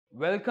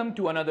Welcome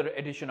to another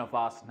edition of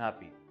Ask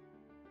Snappy.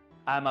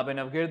 I am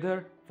Abhinav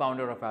Girdhar,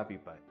 founder of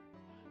HappyPie.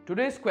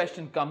 Today's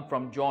question comes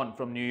from John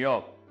from New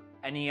York,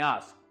 and he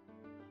asks,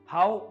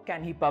 how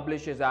can he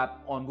publish his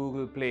app on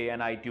Google Play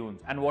and iTunes,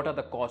 and what are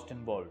the costs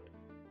involved?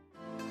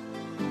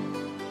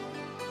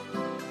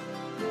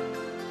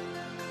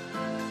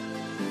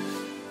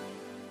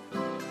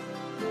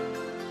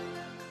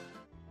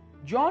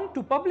 John,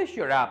 to publish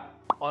your app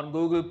on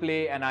Google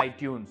Play and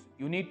iTunes,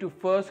 you need to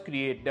first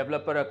create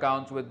developer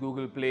accounts with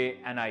Google Play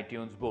and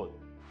iTunes both.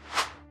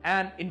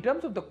 And in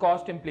terms of the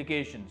cost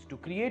implications, to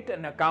create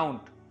an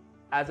account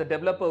as a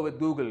developer with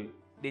Google,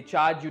 they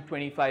charge you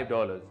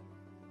 $25.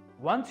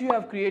 Once you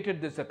have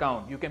created this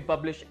account, you can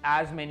publish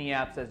as many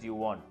apps as you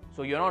want.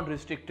 So you're not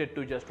restricted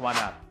to just one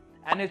app.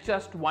 And it's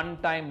just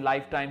one-time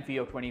lifetime fee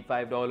of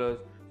 $25.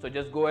 So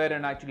just go ahead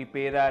and actually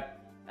pay that,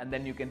 and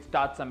then you can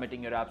start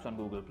submitting your apps on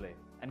Google Play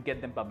and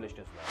get them published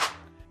as well.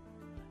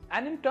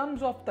 And in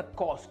terms of the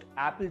cost,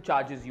 Apple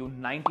charges you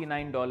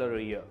 $99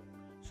 a year.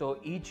 So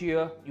each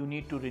year you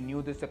need to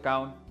renew this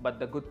account, but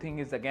the good thing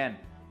is, again,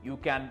 you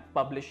can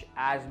publish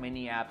as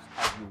many apps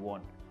as you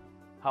want.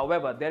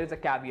 However, there is a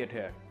caveat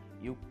here.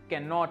 You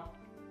cannot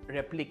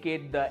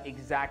replicate the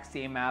exact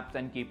same apps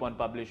and keep on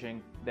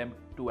publishing them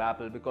to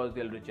Apple because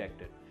they'll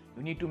reject it.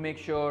 You need to make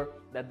sure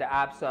that the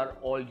apps are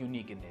all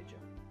unique in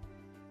nature.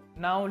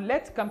 Now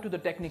let's come to the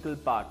technical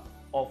part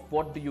of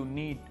what do you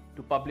need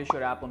to publish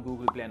your app on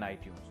Google Play and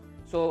iTunes.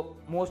 So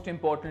most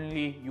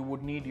importantly, you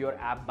would need your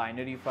app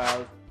binary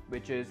files,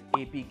 which is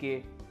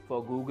APK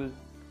for Google.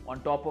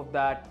 On top of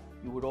that,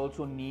 you would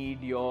also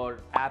need your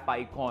app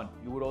icon.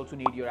 You would also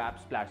need your app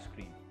splash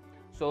screen.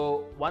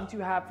 So once you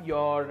have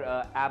your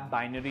app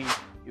binary,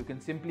 you can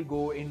simply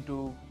go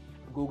into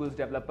Google's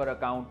developer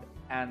account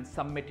and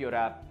submit your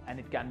app, and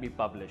it can be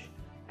published.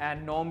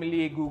 And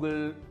normally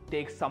Google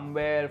takes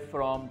somewhere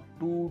from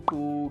 2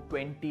 to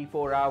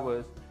 24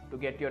 hours to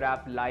get your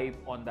app live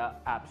on the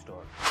App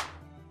Store.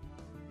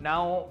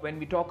 Now, when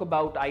we talk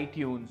about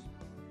iTunes,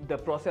 the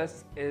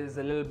process is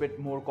a little bit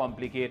more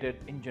complicated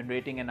in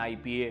generating an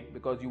IPA,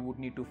 because you would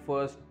need to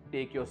first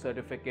take your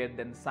certificate,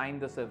 then sign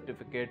the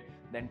certificate,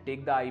 then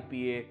take the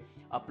IPA,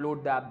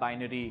 upload the app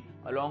binary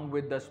along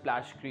with the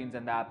splash screens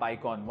and the app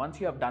icon. Once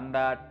you have done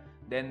that,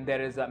 then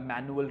there is a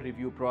manual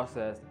review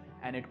process,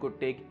 and it could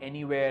take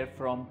anywhere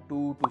from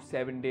 2 to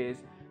 7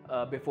 days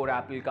before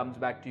Apple comes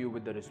back to you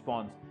with the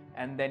response.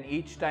 And then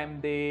each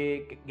time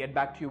they get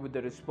back to you with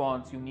the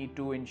response, you need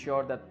to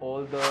ensure that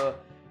all the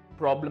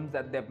problems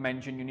that they've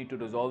mentioned, you need to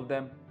resolve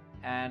them,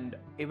 and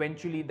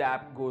eventually the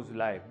app goes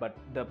live. But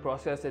the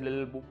process is a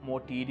little bit more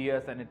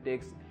tedious, and it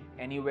takes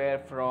anywhere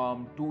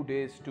from 2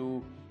 days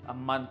to a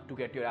month to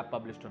get your app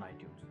published on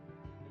iTunes.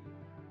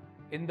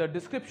 In the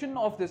description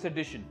of this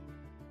edition,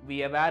 we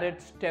have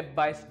added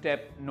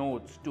step-by-step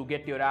notes to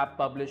get your app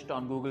published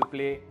on Google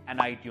Play and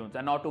iTunes.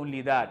 And not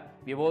only that,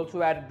 we have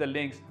also added the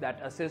links that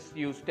assist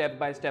you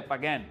step-by-step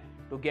again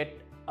to get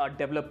a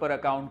developer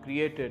account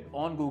created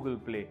on Google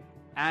Play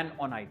and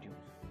on iTunes.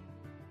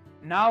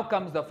 Now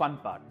comes the fun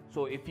part.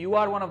 So if you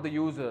are one of the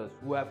users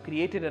who have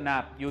created an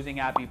app using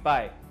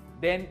HappyPie,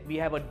 then we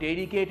have a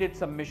dedicated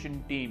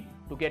submission team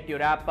to get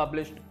your app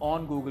published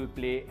on Google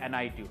Play and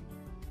iTunes.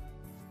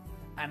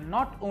 And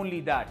not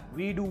only that,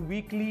 we do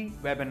weekly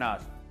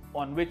webinars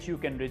on which you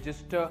can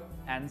register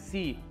and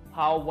see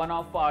how one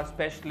of our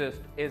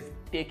specialists is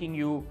taking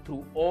you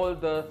through all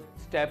the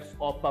steps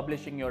of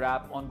publishing your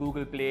app on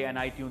Google Play and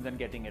iTunes and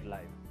getting it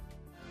live.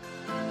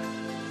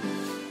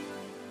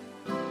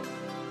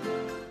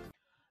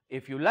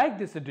 If you like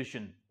this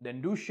edition,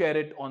 then do share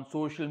it on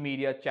social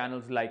media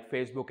channels like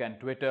Facebook and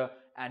Twitter,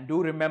 and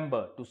do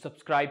remember to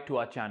subscribe to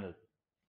our channel.